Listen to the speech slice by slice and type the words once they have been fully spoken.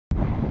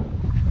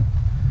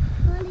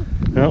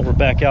Well, we're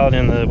back out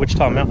in the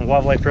Wichita Mountain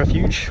Wildlife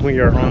Refuge. We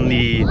are on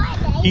the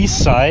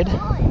east side,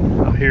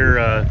 out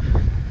here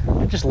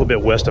just a little bit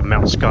west of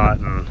Mount Scott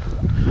and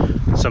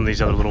some of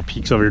these other little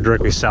peaks over here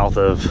directly south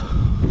of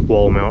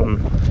Wall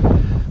Mountain.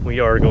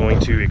 We are going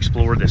to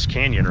explore this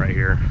canyon right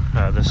here.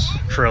 This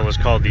trail is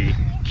called the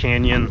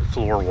Canyon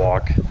Floor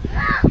Walk.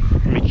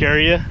 Let me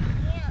carry you.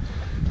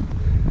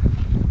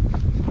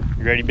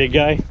 You ready, big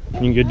guy? You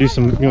can go do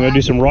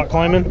some rock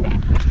climbing?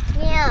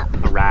 Yeah.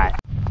 All right.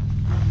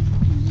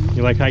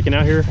 You like hiking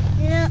out here?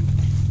 Yeah.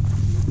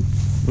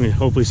 We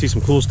hopefully see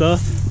some cool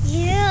stuff.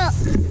 Yeah.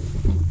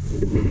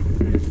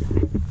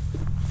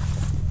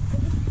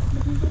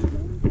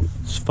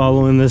 Just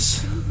following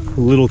this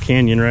little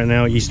canyon right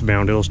now,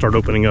 eastbound. It'll start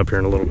opening up here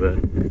in a little bit.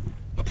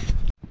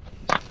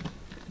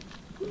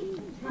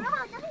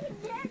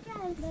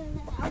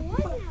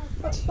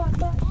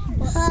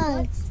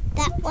 Oh,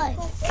 that was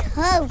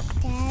close,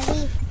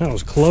 Daddy. That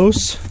was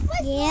close.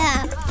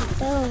 Yeah.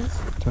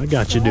 I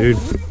got you, dude.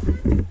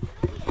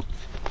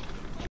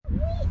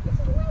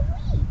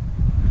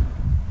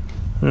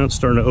 Well, it's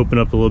starting to open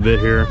up a little bit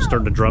here. It's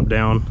starting to drop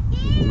down.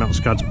 Mount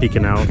Scott's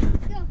peeking out.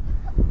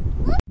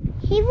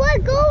 He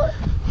would go.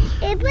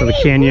 So the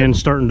canyon's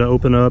starting to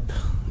open up.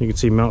 You can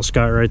see Mount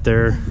Scott right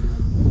there.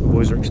 The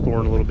boys are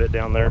exploring a little bit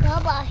down there.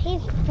 Baba,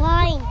 he's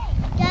fine.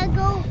 Gotta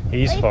go.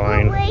 He's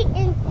fine. Wait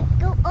and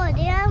go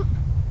down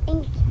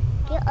and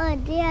get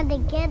down to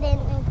get in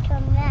and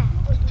come back.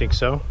 You think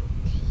so?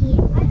 Yeah.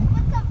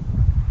 What's up?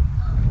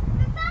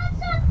 I found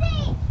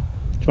something.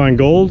 Did you find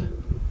gold?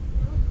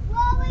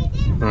 Well, we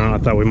did. I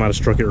thought we might have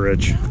struck it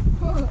rich.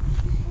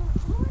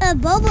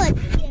 Bubba.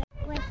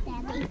 Wait,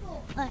 Daddy.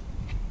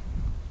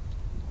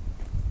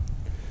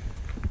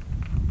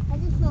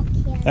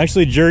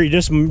 Actually, Jerry,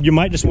 you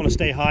might just want to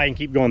stay high and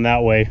keep going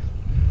that way,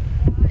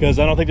 because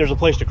I don't think there's a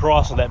place to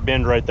cross in that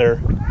bend right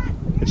there.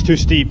 It's too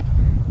steep.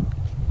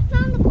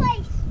 Found the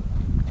place.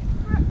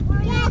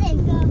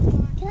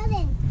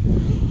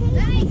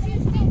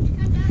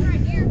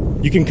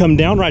 You can come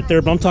down right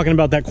there, but I'm talking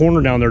about that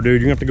corner down there, dude.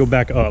 You're gonna have to go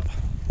back up.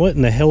 What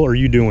in the hell are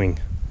you doing?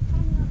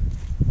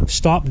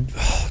 Stop,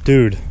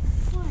 dude.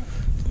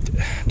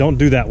 Don't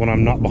do that when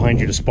I'm not behind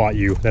you to spot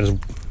you. That is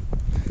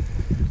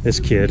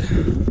this kid.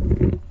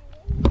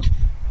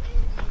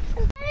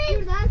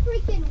 Dude, that's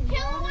freaking.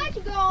 Why don't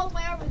you go all the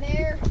way over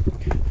there?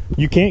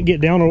 You can't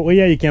get down. Well,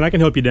 yeah, you can. I can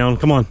help you down.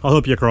 Come on, I'll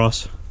help you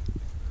across.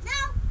 No,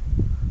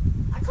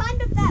 I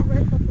climbed up that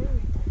vertical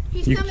thing.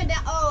 He's coming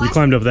down. Oh, you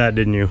climbed up that,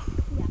 didn't you?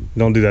 Yeah.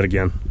 Don't do that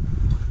again.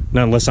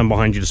 Not unless I'm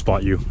behind you to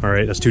spot you. All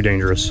right, that's too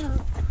dangerous.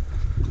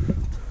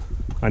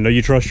 I know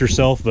you trust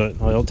yourself, but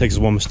all it takes is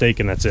one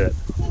mistake, and that's it.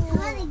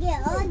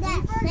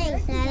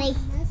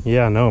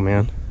 Yeah, I know,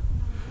 man.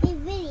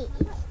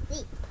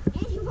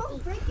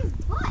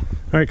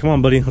 All right, come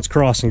on, buddy. Let's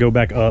cross and go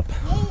back up.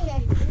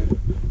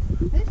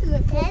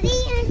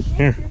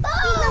 Here.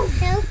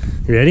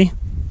 You ready?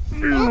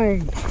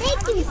 Thank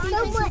you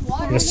so much.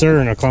 Yes,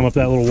 sir. Now climb up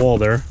that little wall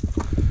there.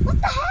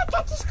 What the heck?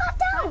 I just got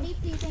down. How deep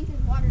do you think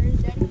his water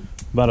is, Daddy?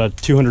 About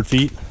 200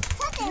 feet.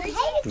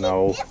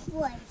 No. This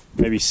way.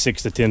 Maybe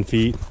 6 to 10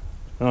 feet.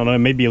 I don't know.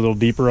 Maybe a little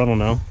deeper. I don't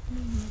know.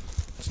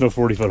 It's no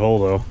 40-foot hole,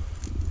 though.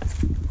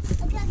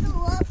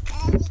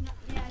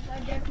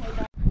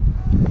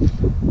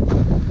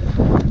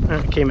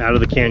 I came out of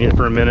the canyon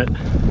for a minute.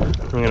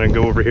 I'm gonna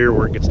go over here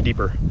where it gets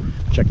deeper.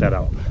 Check that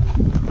out.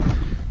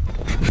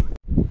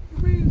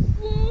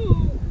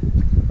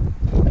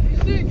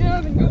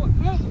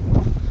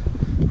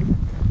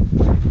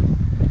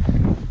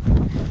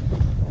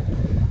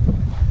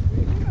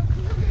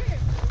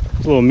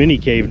 There's a little mini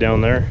cave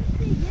down there.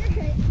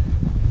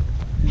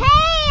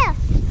 Hey!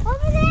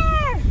 Over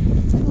there!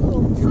 It's like a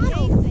little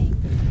tunnel thing.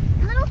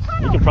 Little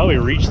tunnel. You can probably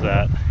reach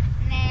that.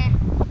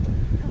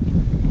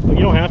 You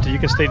don't have to. You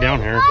can stay down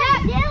here.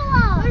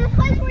 There's a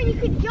place where you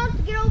could jump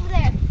to get over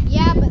there.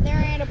 Yeah, but there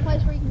ain't a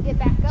place where you can get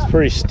back up. It's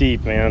pretty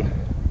steep, man.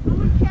 I'm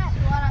gonna check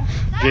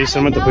what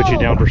Jason, I'm going to put you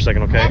down for a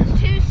second, okay? That's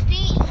too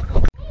steep.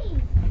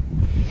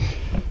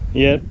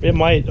 Yeah, it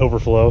might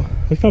overflow.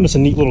 We found us a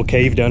neat little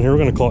cave down here. We're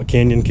going to call it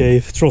Canyon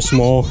Cave. It's real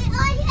small.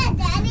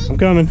 I'm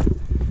coming.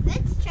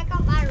 Let's check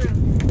out my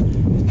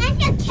room.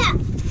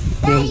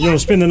 You want to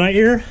spend the night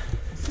here?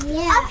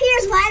 Yeah. Up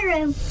here's my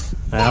room.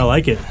 I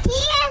like it.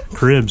 Yeah.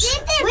 Cribs.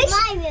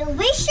 My room.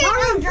 We should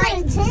go put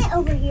a tent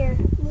over here.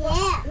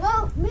 Yeah.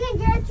 Well, me and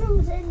Dad's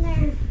room's in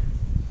there.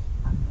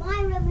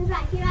 My room is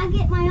right here. I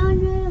get my own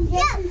room.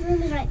 Jason's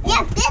room is right there.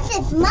 Yeah, this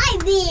is my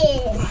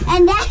bed.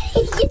 And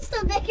Daddy gets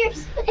the bigger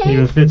space.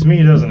 Even fits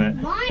me, doesn't it?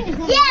 Mine is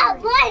mine. And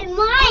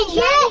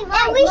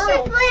we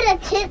should put a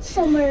tent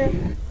somewhere.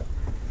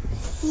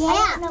 Yeah.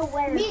 I don't know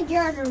where. Me and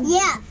Jared's room.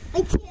 Yeah,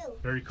 me too.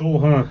 Very cool,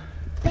 huh?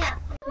 Yeah.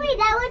 Wait,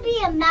 that would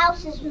be a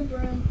mouse's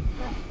room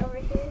over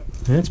here.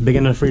 That's big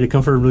enough for you to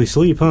comfortably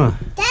sleep, huh?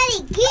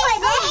 Daddy,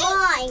 get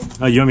mine.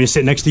 Oh, you want me to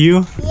sit next to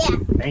you? Yeah.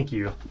 Thank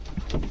you.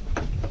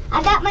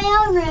 I got my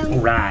own room. All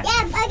right.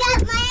 Yes, I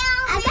got my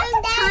own room. I got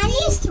the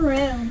tiniest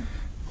room.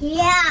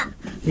 Yeah.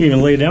 You can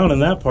even lay down in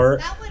that part.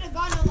 That would have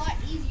gone a lot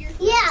easier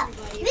for Yeah.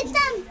 everybody.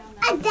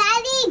 With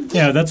Daddy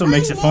Yeah, that's what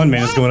makes it fun,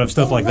 man, is going up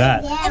stuff like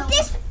that.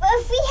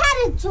 If we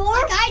had a door,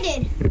 like I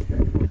did.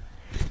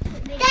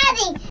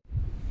 Daddy,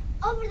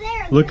 over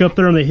there. Look up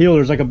there on the hill.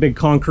 There's like a big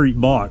concrete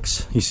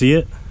box. You see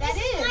it? That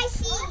is my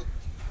seat.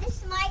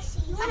 This is my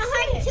seat. You want to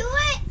hike to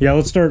it? Yeah,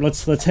 let's start.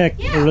 Let's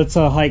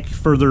hike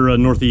further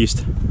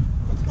northeast.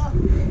 Let's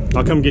go.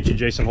 I'll come get you,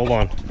 Jason. Hold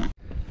on.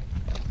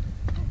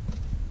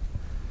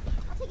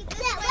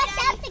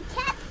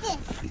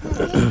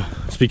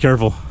 Just be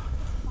careful.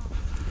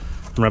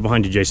 I'm right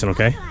behind you, Jason,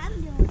 okay?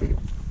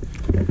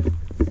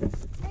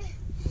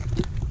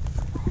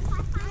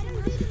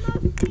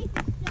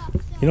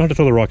 You don't have to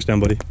throw the rocks down,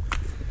 buddy.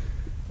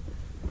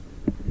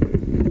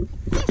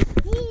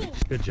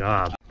 Good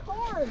job.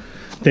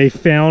 They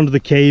found the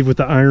cave with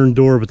the iron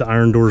door, but the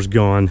iron door's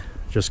gone.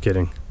 Just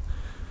kidding.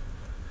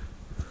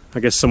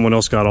 I guess someone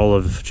else got all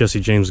of Jesse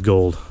James'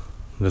 gold.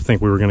 I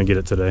think we were going to get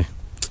it today.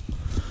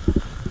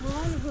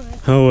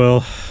 Oh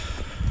well.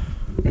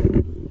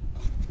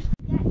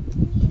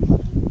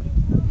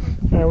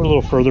 Alright, we're a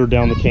little further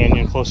down the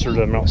canyon, closer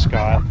to Mount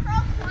Scott.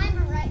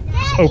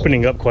 It's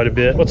opening up quite a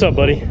bit. What's up,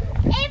 buddy?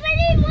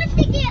 Everybody wants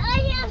to get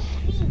on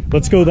feet.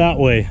 Let's go that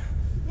way.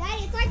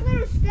 Daddy, it's like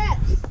little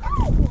steps.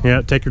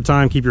 Yeah, take your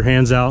time. Keep your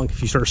hands out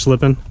if you start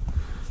slipping.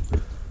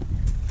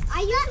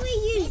 I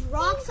usually use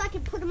rocks so I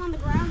can put them on the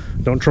ground.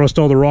 Don't trust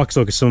all the rocks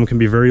though, because some of them can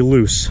be very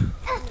loose.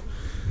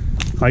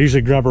 I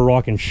usually grab a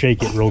rock and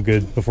shake it real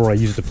good before I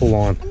use it to pull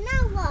on. And now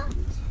what?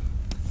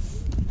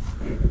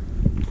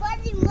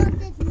 What do you want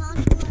this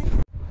monster?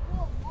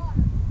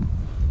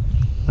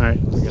 Alright,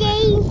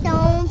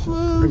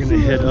 we're gonna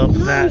head up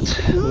that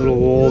little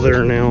wall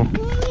there now.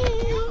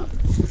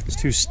 It's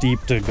too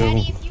steep to go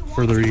Daddy, if you want,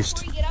 further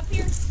east. before you get up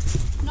here,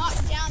 knock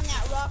down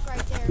that rock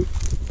right there.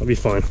 I'll be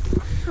fine.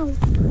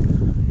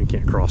 You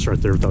can't cross right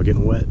there without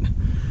getting wet.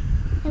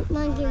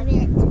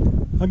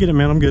 I'll get it,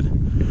 man. I'm good.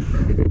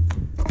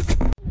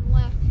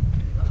 Left.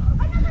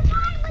 Another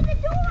mine with a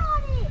door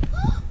on it.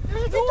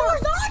 The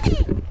door's on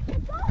it.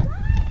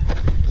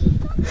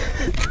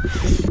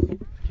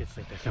 Kids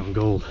think they found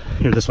gold.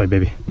 Here, this way,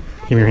 baby.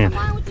 Give me your hand.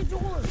 Mine with the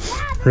door.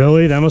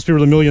 Really? That must be where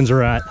the millions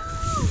are at.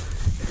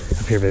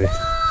 Up here, baby.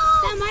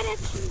 That might have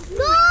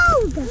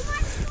Gold.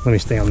 Let me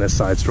stay on this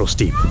side. It's real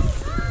steep.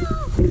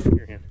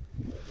 Your hand.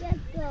 Let's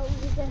go.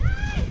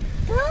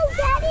 Go,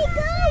 Daddy,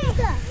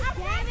 go.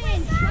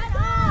 Gavin, shut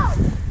up.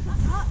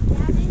 Shut up,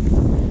 Gavin.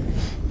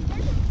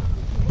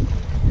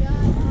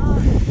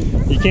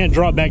 Shut up. You can't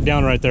drop back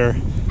down right there.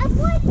 I'm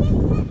going to get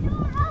the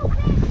door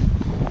open.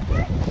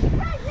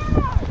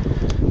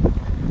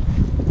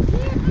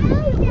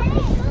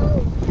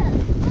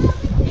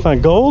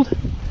 Find gold?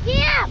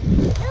 Yeah,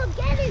 it'll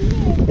get in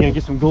here. You gonna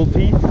get some gold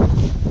teeth?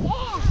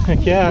 Yeah.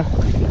 Heck yeah.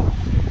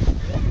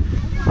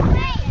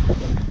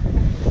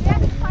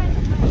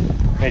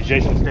 Hey,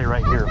 Jason, stay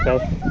right here, okay?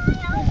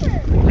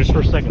 Just for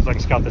a second so I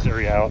can scout this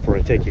area out before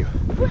I take you.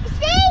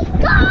 See?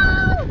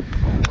 Go!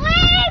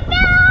 Wait,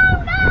 no!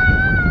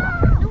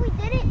 No, we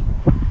did it.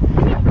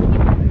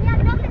 We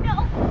had nothing to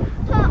open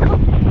the door.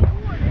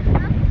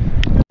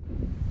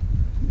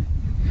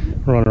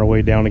 We're on our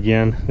way down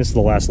again. This is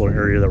the last little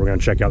area that we're going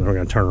to check out, and we're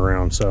going to turn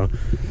around. So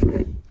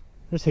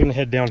just taking the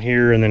head down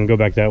here and then go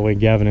back that way.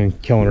 Gavin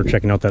and Kellen are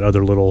checking out that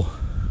other little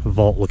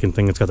vault looking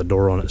thing that's got the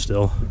door on it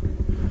still.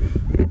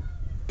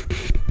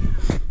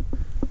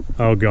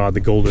 Oh god, the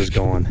gold is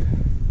gone.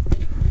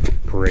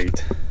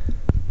 Great.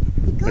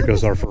 There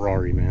goes our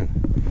Ferrari, man.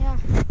 Yeah.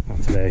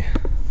 Not today.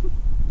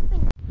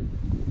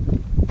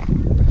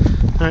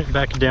 Alright,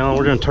 back down.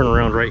 We're going to turn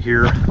around right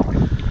here.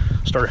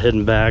 Start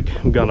heading back.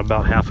 We've gone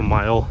about half a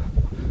mile.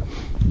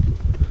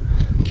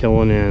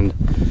 Kellen and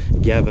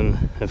Gavin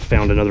have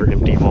found another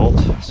empty vault.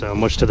 So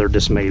much to their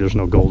dismay, there's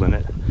no gold in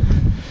it.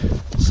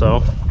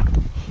 So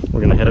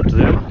we're going to head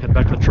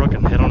back to the truck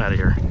and head on out of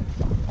here.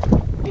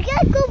 We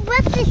gotta go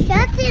rip the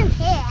shots in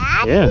here.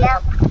 Yeah.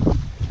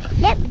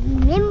 Yep.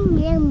 Yum,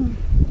 yum.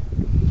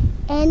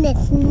 And it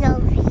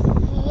snows.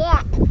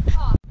 Yeah.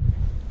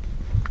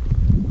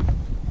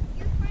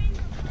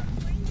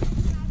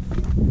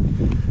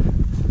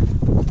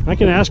 I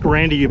can ask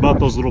Randy about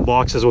those little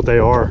boxes, what they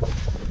are.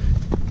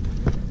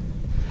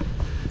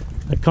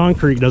 The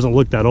concrete doesn't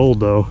look that old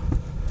though.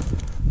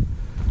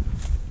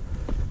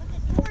 But the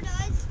door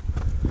does.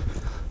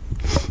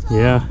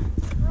 Yeah.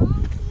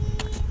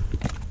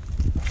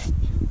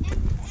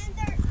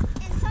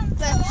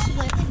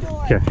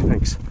 Okay,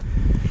 thanks.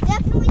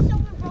 Definitely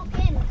someone broke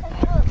in.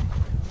 Because look.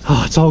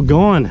 Oh, it's all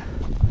gone.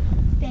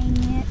 Dang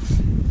it.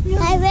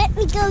 I bet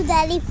we go,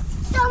 Daddy.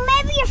 So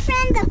maybe your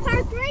friend, the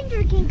park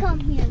ranger, can come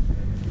here.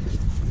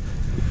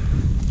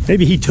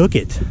 Maybe he took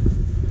it.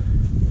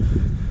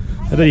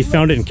 I bet he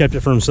found it and kept it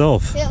for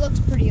himself. It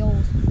looks pretty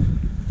old.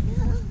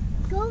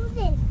 Gold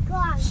is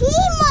gone. He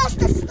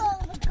must have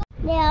stolen the gold.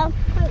 Yeah.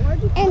 Wait,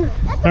 where'd you put And it?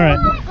 that's All right.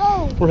 all the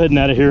gold. We're heading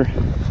out of here.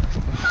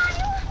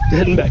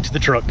 Heading back to the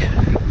truck.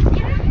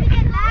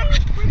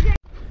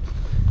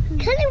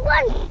 Cause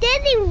one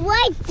standing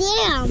right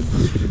down.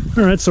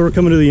 All right, so we're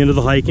coming to the end of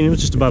the hike, and it was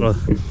just about a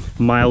 1.25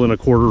 mile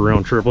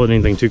round trip. Wasn't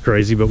anything too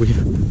crazy, but we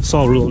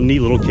saw a real neat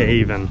little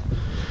cave and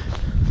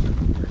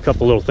A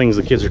couple little things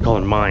the kids are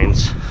calling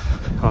mines.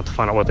 I'll have to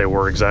find out what they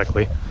were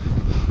exactly.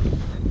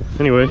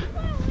 Anyway,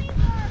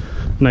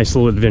 nice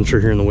little adventure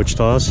here in the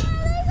Wichitas.